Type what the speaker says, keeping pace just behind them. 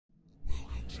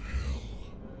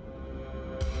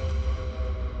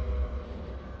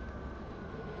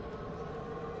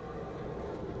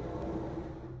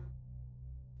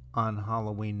On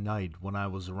Halloween night, when I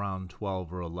was around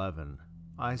 12 or 11,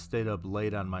 I stayed up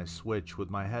late on my Switch with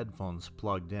my headphones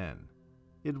plugged in.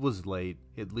 It was late,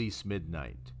 at least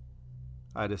midnight.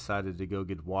 I decided to go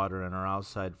get water in our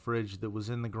outside fridge that was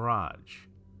in the garage.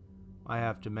 I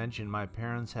have to mention my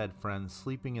parents had friends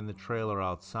sleeping in the trailer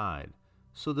outside,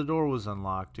 so the door was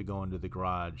unlocked to go into the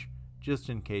garage just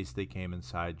in case they came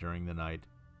inside during the night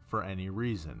for any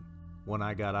reason. When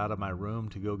I got out of my room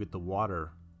to go get the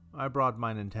water, I brought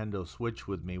my Nintendo Switch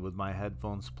with me with my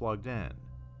headphones plugged in.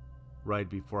 Right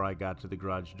before I got to the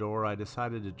garage door, I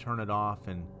decided to turn it off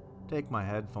and take my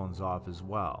headphones off as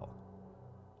well.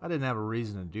 I didn't have a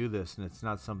reason to do this, and it's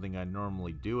not something I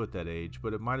normally do at that age,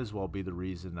 but it might as well be the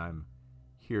reason I'm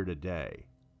here today.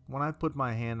 When I put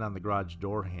my hand on the garage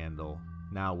door handle,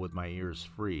 now with my ears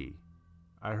free,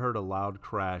 I heard a loud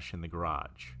crash in the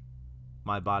garage.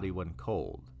 My body went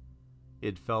cold.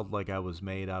 It felt like I was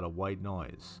made out of white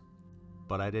noise.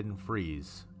 But I didn't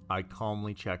freeze. I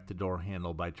calmly checked the door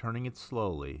handle by turning it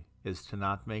slowly, as to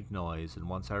not make noise, and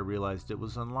once I realized it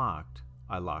was unlocked,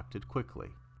 I locked it quickly.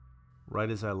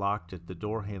 Right as I locked it, the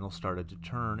door handle started to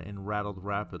turn and rattled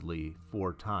rapidly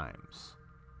 4 times.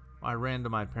 I ran to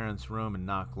my parents' room and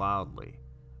knocked loudly,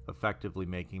 effectively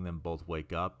making them both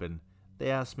wake up, and they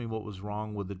asked me what was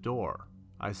wrong with the door.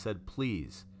 I said,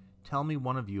 "Please, tell me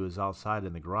one of you is outside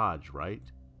in the garage,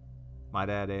 right?" My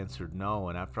dad answered no,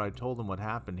 and after I told him what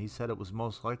happened, he said it was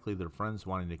most likely their friends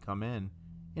wanting to come in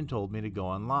and told me to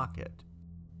go unlock it.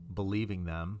 Believing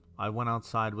them, I went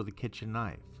outside with a kitchen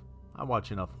knife. I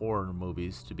watch enough horror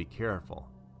movies to be careful.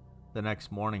 The next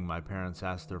morning, my parents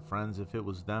asked their friends if it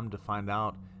was them to find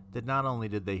out that not only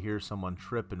did they hear someone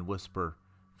trip and whisper,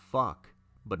 "Fuck,"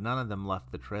 but none of them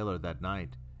left the trailer that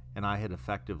night, and I had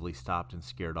effectively stopped and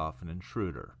scared off an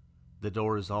intruder. The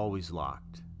door is always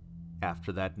locked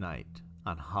after that night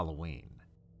on Halloween.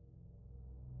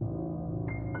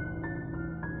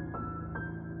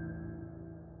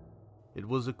 It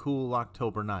was a cool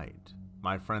October night.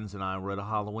 My friends and I were at a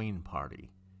Halloween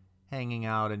party, hanging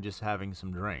out and just having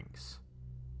some drinks.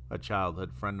 A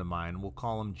childhood friend of mine, we'll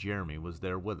call him Jeremy, was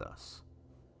there with us.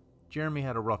 Jeremy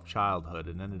had a rough childhood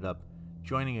and ended up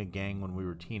joining a gang when we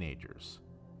were teenagers.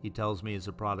 He tells me he's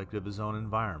a product of his own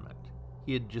environment.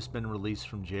 He had just been released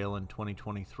from jail in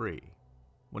 2023.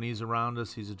 When he's around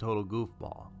us, he's a total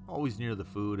goofball. Always near the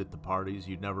food at the parties,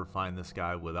 you'd never find this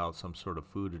guy without some sort of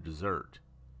food or dessert.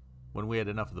 When we had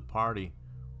enough of the party,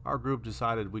 our group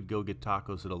decided we'd go get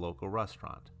tacos at a local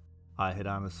restaurant. I had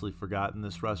honestly forgotten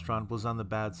this restaurant was on the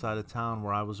bad side of town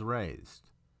where I was raised.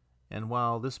 And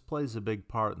while this plays a big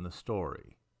part in the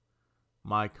story,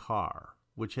 my car,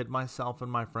 which had myself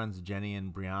and my friends Jenny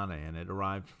and Brianna in it,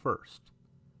 arrived first.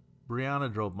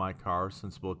 Brianna drove my car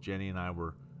since both Jenny and I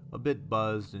were a bit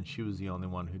buzzed and she was the only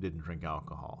one who didn't drink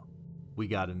alcohol. We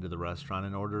got into the restaurant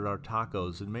and ordered our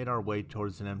tacos and made our way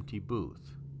towards an empty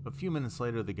booth. A few minutes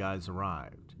later, the guys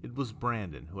arrived. It was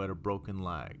Brandon, who had a broken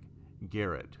leg,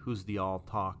 Garrett, who's the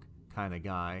all-talk kind of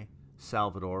guy,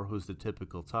 Salvador, who's the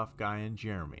typical tough guy, and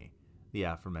Jeremy, the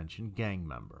aforementioned gang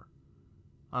member.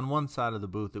 On one side of the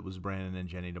booth, it was Brandon and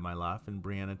Jenny to my left and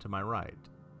Brianna to my right.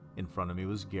 In front of me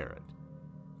was Garrett.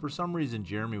 For some reason,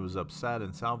 Jeremy was upset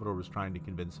and Salvador was trying to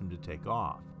convince him to take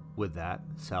off. With that,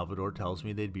 Salvador tells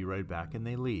me they'd be right back and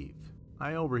they leave.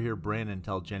 I overhear Brandon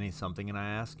tell Jenny something and I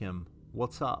ask him,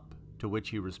 "What's up?" To which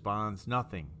he responds,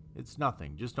 "Nothing. It's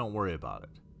nothing. Just don't worry about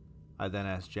it." I then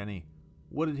ask Jenny,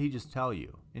 "What did he just tell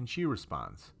you?" And she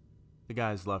responds, "The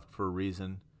guy's left for a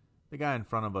reason. The guy in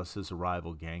front of us is a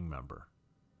rival gang member."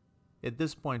 At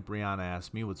this point, Brianna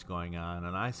asks me what's going on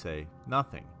and I say,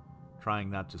 "Nothing,"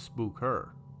 trying not to spook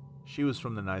her. She was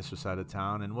from the nicer side of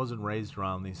town and wasn't raised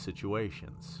around these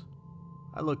situations.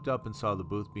 I looked up and saw the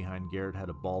booth behind Garrett had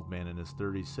a bald man in his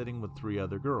 30s sitting with 3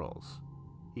 other girls.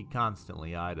 He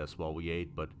constantly eyed us while we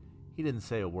ate, but he didn't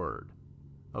say a word.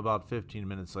 About 15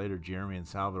 minutes later, Jeremy and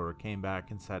Salvador came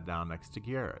back and sat down next to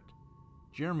Garrett.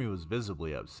 Jeremy was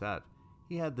visibly upset.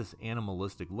 He had this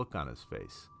animalistic look on his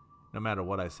face. No matter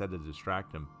what I said to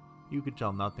distract him, you could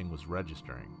tell nothing was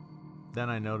registering. Then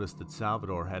I noticed that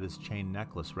Salvador had his chain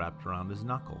necklace wrapped around his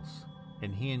knuckles,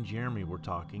 and he and Jeremy were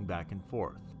talking back and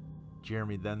forth.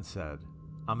 Jeremy then said,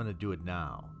 "I'm gonna do it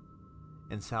now."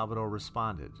 And Salvador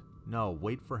responded, "No,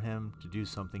 wait for him to do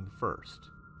something first."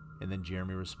 And then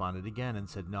Jeremy responded again and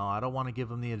said, "No, I don't want to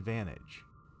give him the advantage."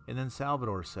 And then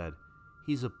Salvador said,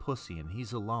 "He's a pussy and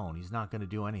he's alone. He's not going to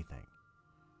do anything."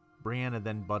 Brianna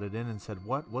then butted in and said,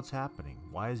 What's happening?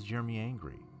 Why is Jeremy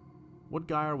angry? What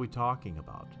guy are we talking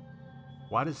about?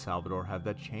 Why does Salvador have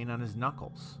that chain on his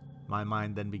knuckles?" My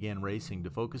mind then began racing to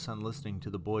focus on listening to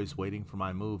the boys waiting for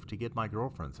my move to get my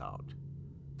girlfriends out.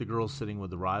 The girls sitting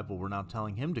with the rival were now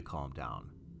telling him to calm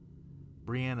down.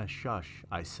 "Brianna, shush,"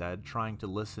 I said, trying to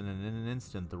listen, and in an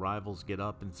instant the rivals get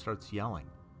up and starts yelling,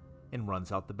 and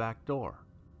runs out the back door.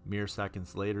 Mere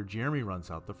seconds later, Jeremy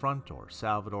runs out the front door,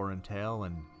 Salvador in tail,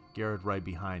 and Garrett right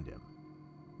behind him.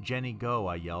 "Jenny, go,"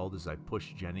 I yelled as I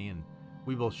pushed Jenny, and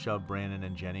we both shoved Brandon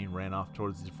and Jenny and ran off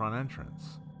towards the front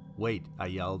entrance. "Wait," I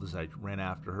yelled as I ran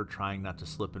after her, trying not to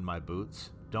slip in my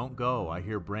boots. "Don't go," I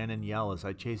hear Brandon yell as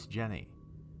I chase Jenny.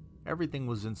 Everything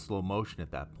was in slow motion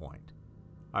at that point.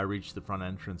 I reached the front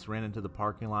entrance, ran into the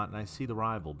parking lot, and I see the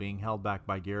rival being held back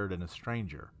by Garrett and a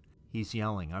stranger. He's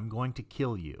yelling, "I'm going to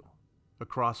kill you."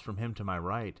 Across from him to my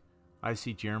right, I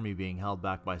see Jeremy being held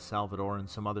back by Salvador and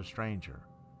some other stranger.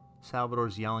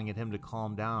 Salvador's yelling at him to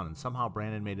calm down, and somehow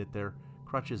Brandon made it there,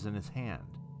 crutches in his hand.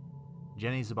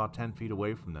 Jenny's about 10 feet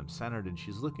away from them, centered, and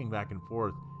she's looking back and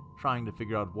forth, trying to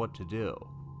figure out what to do.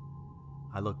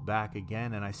 I look back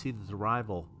again, and I see that the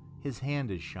rival, his hand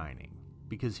is shining,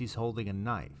 because he's holding a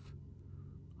knife.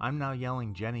 I'm now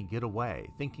yelling, "Jenny, get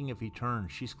away," thinking if he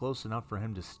turns, she's close enough for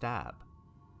him to stab.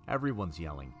 Everyone's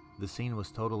yelling. The scene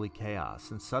was totally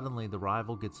chaos, and suddenly the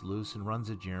rival gets loose and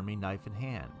runs at Jeremy, knife in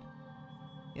hand.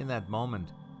 In that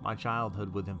moment, my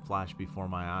childhood with him flashed before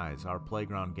my eyes, our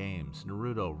playground games,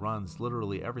 Naruto, runs,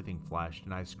 literally everything flashed,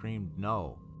 and I screamed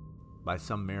no. By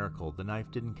some miracle, the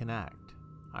knife didn't connect.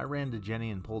 I ran to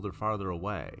Jenny and pulled her farther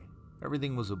away.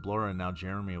 Everything was a blur, and now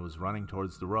Jeremy was running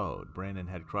towards the road. Brandon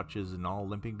had crutches and all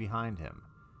limping behind him.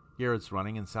 Garrett's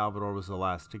running, and Salvador was the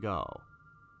last to go.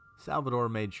 Salvador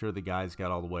made sure the guys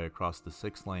got all the way across the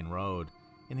 6-lane road,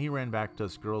 and he ran back to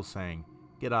us girls saying,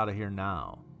 "Get out of here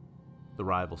now." The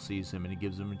rival sees him and he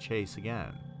gives him a chase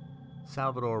again.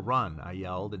 "Salvador, run," I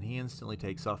yelled, and he instantly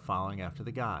takes off following after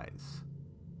the guys.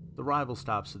 The rival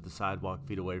stops at the sidewalk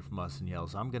feet away from us and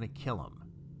yells, "I'm gonna kill him."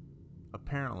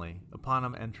 Apparently, upon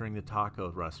him entering the taco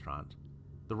restaurant,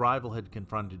 the rival had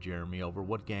confronted Jeremy over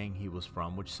what gang he was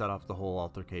from, which set off the whole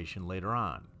altercation later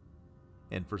on.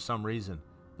 And for some reason,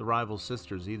 the rival's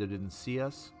sisters either didn't see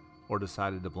us or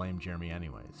decided to blame Jeremy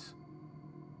anyways.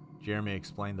 Jeremy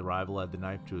explained the rival had the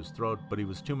knife to his throat, but he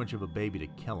was too much of a baby to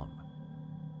kill him.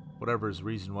 Whatever his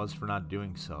reason was for not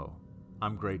doing so,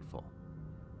 I'm grateful.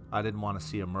 I didn't want to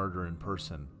see a murder in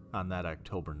person on that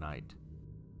October night.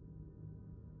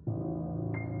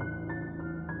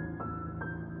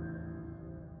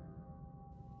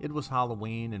 It was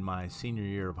Halloween in my senior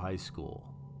year of high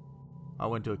school. I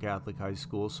went to a Catholic high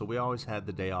school, so we always had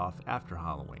the day off after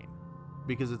Halloween,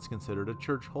 because it's considered a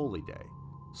church holy day,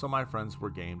 so my friends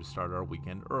were game to start our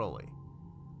weekend early.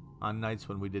 On nights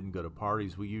when we didn't go to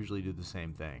parties, we usually did the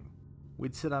same thing.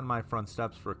 We'd sit on my front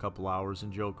steps for a couple hours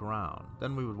and joke around.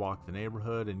 Then we would walk the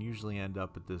neighborhood and usually end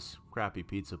up at this crappy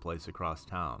pizza place across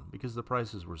town because the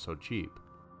prices were so cheap.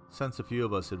 Since a few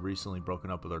of us had recently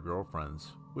broken up with our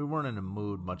girlfriends, we weren't in a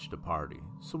mood much to party,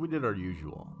 so we did our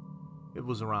usual. It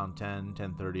was around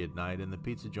 10:30 at night, and the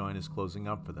pizza joint is closing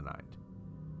up for the night.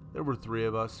 There were 3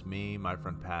 of us, me, my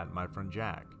friend Pat, and my friend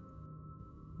Jack.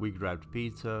 We grabbed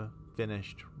pizza,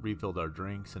 finished, refilled our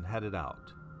drinks, and headed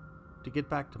out. To get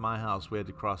back to my house, we had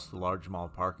to cross the large mall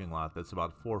parking lot that's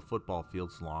about 4 football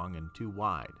fields long and 2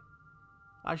 wide.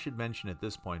 I should mention at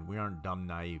this point, we aren't dumb,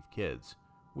 naive kids.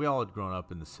 We all had grown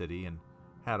up in the city and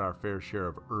had our fair share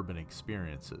of urban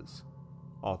experiences.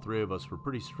 All 3 of us were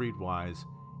pretty streetwise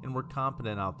and were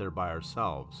competent out there by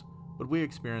ourselves, but we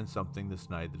experienced something this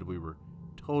night that we were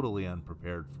totally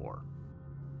unprepared for.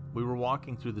 We were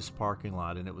walking through this parking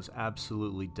lot and it was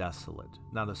absolutely desolate.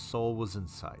 Not a soul was in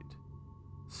sight.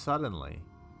 Suddenly,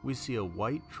 we see a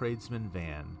white tradesman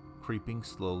van creeping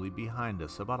slowly behind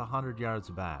us about 100 yards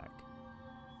back.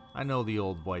 I know the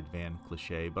old white van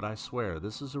cliche, but I swear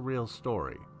this is a real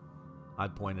story. I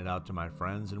point it out to my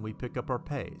friends and we pick up our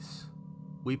pace.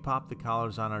 We pop the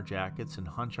collars on our jackets and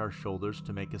hunch our shoulders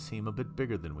to make us seem a bit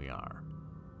bigger than we are.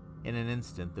 In an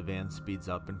instant, the van speeds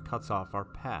up and cuts off our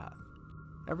path.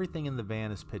 Everything in the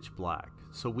van is pitch black,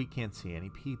 so we can't see any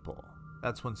people.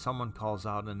 That's when someone calls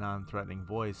out in a non-threatening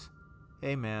voice,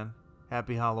 "Hey man,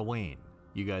 happy Halloween.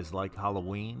 You guys like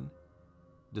Halloween?"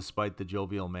 Despite the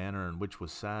jovial manner in which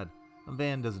was said, a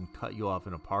van doesn't cut you off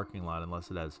in a parking lot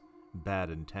unless it has bad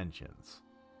intentions.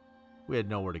 We had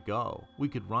nowhere to go. We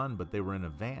could run, but they were in a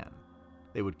van.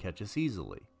 They would catch us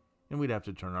easily, and we'd have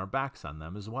to turn our backs on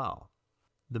them as well.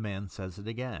 The man says it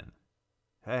again.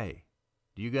 "Hey,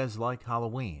 do you guys like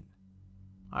Halloween?"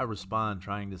 I respond,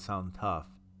 trying to sound tough.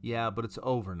 "Yeah, but it's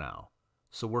over now,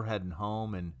 so we're heading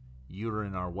home and you're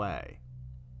in our way."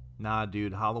 "Nah,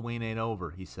 dude, Halloween ain't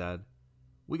over," he said.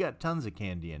 "We got tons of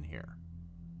candy in here."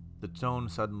 The tone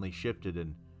suddenly shifted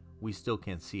and we still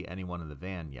can't see anyone in the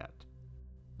van yet.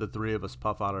 The three of us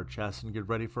puff out our chests and get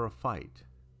ready for a fight.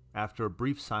 After a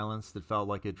brief silence that felt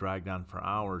like it dragged on for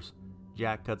hours,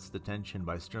 Jack cuts the tension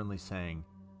by sternly saying,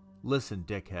 "Listen,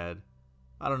 dickhead,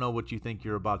 I don't know what you think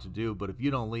you're about to do, but if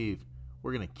you don't leave,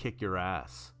 we're gonna kick your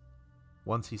ass."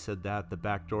 Once he said that, the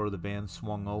back door of the van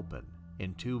swung open,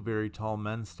 and two very tall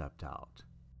men stepped out.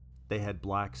 They had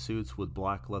black suits with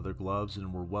black leather gloves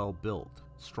and were well built,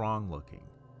 strong looking.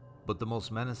 But the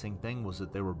most menacing thing was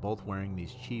that they were both wearing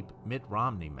these cheap Mitt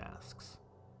Romney masks.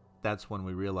 That's when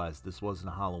we realized this wasn't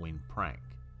a Halloween prank.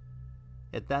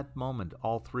 At that moment,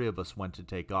 all three of us went to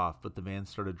take off, but the van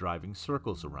started driving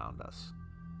circles around us.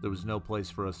 There was no place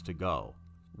for us to go.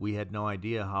 We had no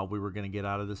idea how we were going to get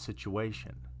out of this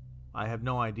situation. I have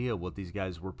no idea what these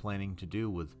guys were planning to do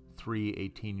with three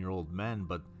 18-year-old men,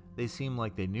 but they seemed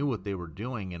like they knew what they were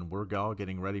doing and were all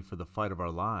getting ready for the fight of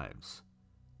our lives.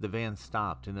 The van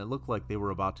stopped and it looked like they were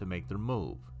about to make their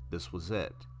move. This was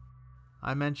it.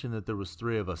 I mentioned that there was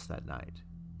three of us that night.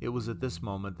 It was at this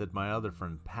moment that my other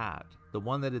friend Pat, the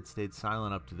one that had stayed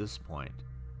silent up to this point,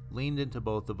 leaned into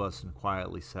both of us and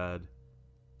quietly said,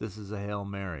 "This is a Hail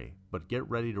Mary, but get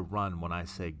ready to run when I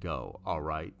say go,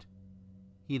 alright?"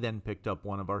 He then picked up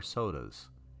one of our sodas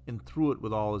and threw it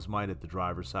with all his might at the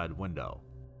driver's side window.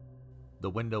 The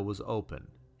window was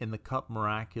open, and the cup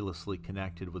miraculously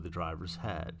connected with the driver's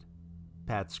head.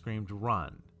 Pat screamed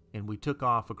 "run," and we took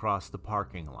off across the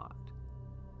parking lot.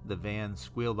 The van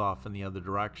squealed off in the other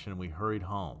direction and we hurried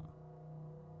home.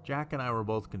 Jack and I were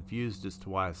both confused as to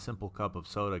why a simple cup of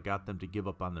soda got them to give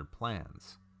up on their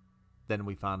plans. Then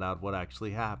we found out what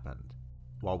actually happened.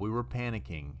 While we were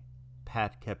panicking,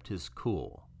 Pat kept his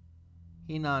cool.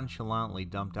 He nonchalantly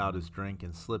dumped out his drink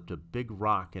and slipped a big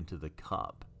rock into the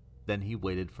cup. Then he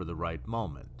waited for the right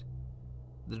moment.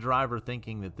 The driver,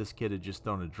 thinking that this kid had just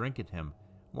thrown a drink at him,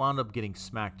 wound up getting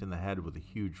smacked in the head with a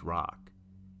huge rock.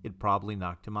 It probably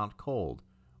knocked him out cold,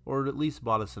 or it at least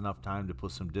bought us enough time to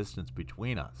put some distance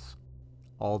between us.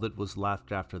 All that was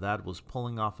left after that was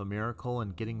pulling off a miracle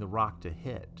and getting the rock to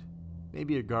hit.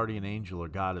 Maybe a guardian angel or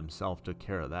God himself took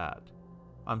care of that.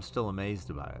 I'm still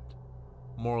amazed by it.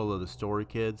 Moral of the story,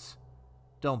 kids,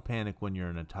 don't panic when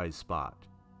you're in a tight spot.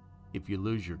 If you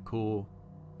lose your cool,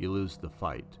 you lose the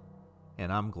fight. And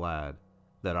I'm glad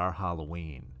that our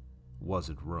Halloween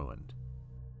wasn't ruined.